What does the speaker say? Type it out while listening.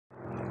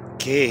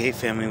Okay, hey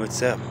family,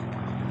 what's up?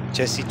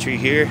 Jesse Tree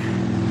here.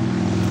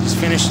 Just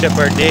finished up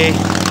our day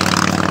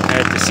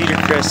at the Cedar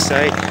Crest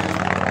site.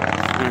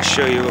 I'm going to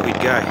show you what we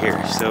got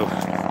here. So,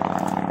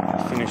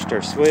 finished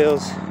our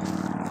swales.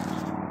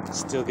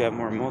 Still got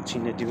more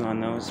mulching to do on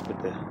those,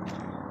 but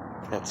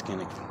that's going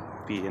to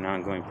be an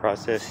ongoing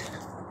process.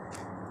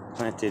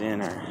 Planted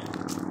in our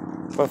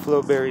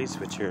buffalo berries,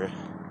 which are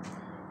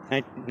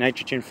a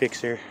nitrogen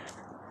fixer.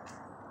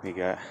 We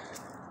got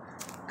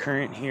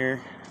currant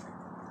here.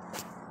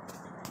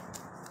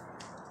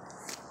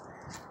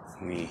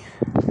 We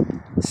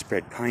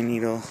spread pine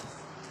needle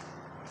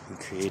and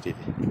created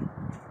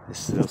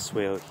this little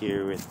swale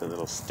here with a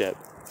little step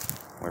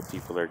where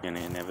people are going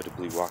to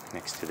inevitably walk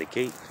next to the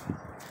gate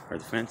or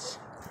the fence.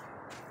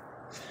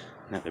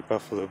 Another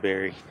buffalo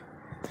berry.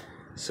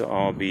 So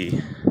I'll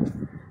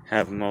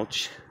have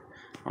mulch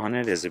on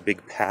it as a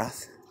big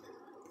path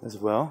as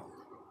well.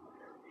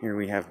 Here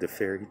we have the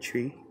fairy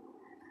tree.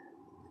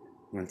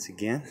 Once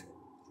again,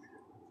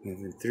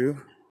 moving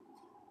through.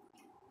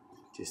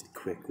 Just a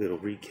quick little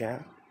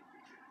recap.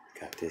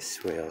 Got this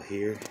swale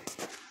here,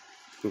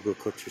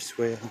 hugelkultur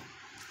swale.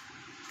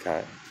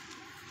 Got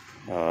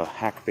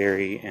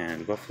hackberry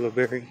and buffalo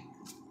berry.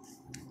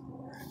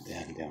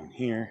 Then down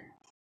here,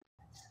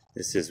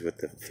 this is what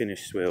the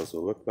finished swales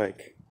will look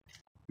like.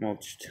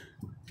 Mulched,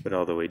 put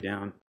all the way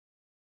down.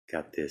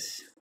 Got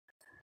this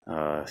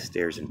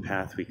stairs and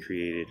path we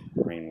created,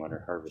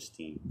 rainwater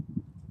harvesting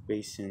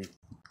basin.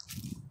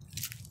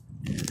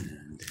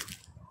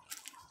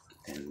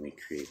 And we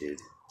created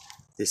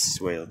this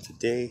swale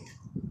today.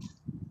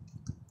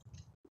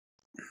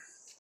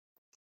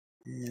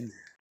 And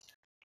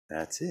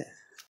that's it.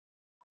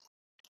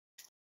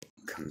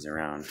 Comes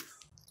around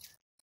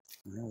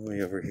all the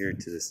way over here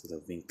to this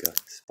little vinca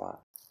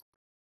spot.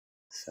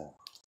 So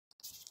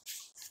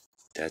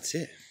that's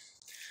it.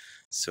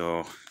 So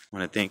I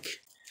want to thank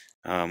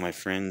my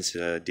friends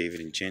David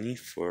and Jenny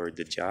for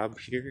the job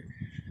here.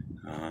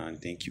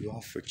 And thank you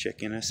all for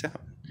checking us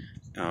out.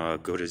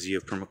 Go to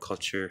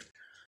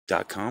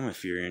zeopermaculture.com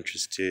if you're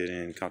interested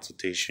in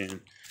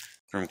consultation,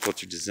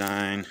 permaculture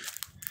design,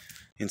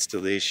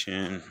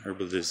 installation,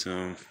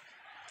 herbalism,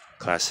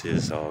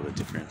 classes, all the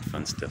different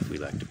fun stuff we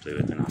like to play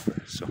with and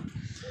offer. So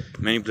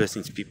many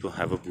blessings, people.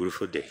 Have a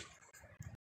beautiful day.